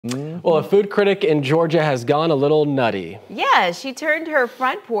Well, a food critic in Georgia has gone a little nutty. Yeah, she turned her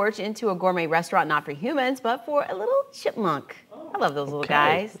front porch into a gourmet restaurant, not for humans, but for a little chipmunk. I love those little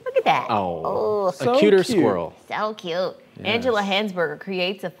guys. Look at that. Oh, so a cuter cute. squirrel. So cute. Yes. Angela Hansberger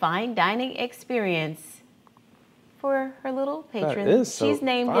creates a fine dining experience for her little patrons. That is so She's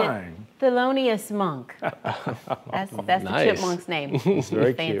named fine. it Thelonious Monk. That's Nice. the chipmunk's name. It's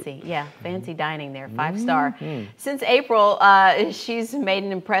very fancy. cute. Yeah, fancy dining there. 5-star. Since April, she's made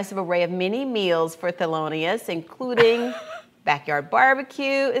an impressive array of mini meals for Thelonious, including backyard barbecue.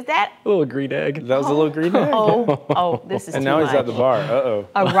 Is that A little green egg. That was a little green egg. this is And too now much. he's at the bar. Uh-oh.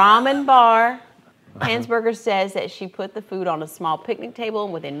 A ramen bar. Hansberger says that she put the food on a small picnic table,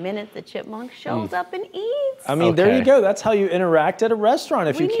 and within minutes, the chipmunk shows up and eats. I mean, there Okay. you go. That's how you interact at a restaurant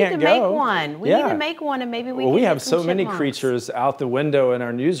if you can't go. We need to make one. We need to make one, and maybe we can we get have some so many chipmunks. creatures out the window in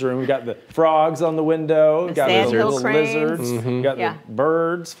our newsroom. We got the frogs on the window. We got the sandhill little cranes. lizards. We got the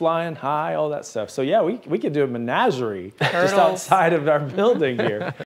birds flying high, all that stuff. So yeah, we could do a menagerie just Turtles. outside of our building here.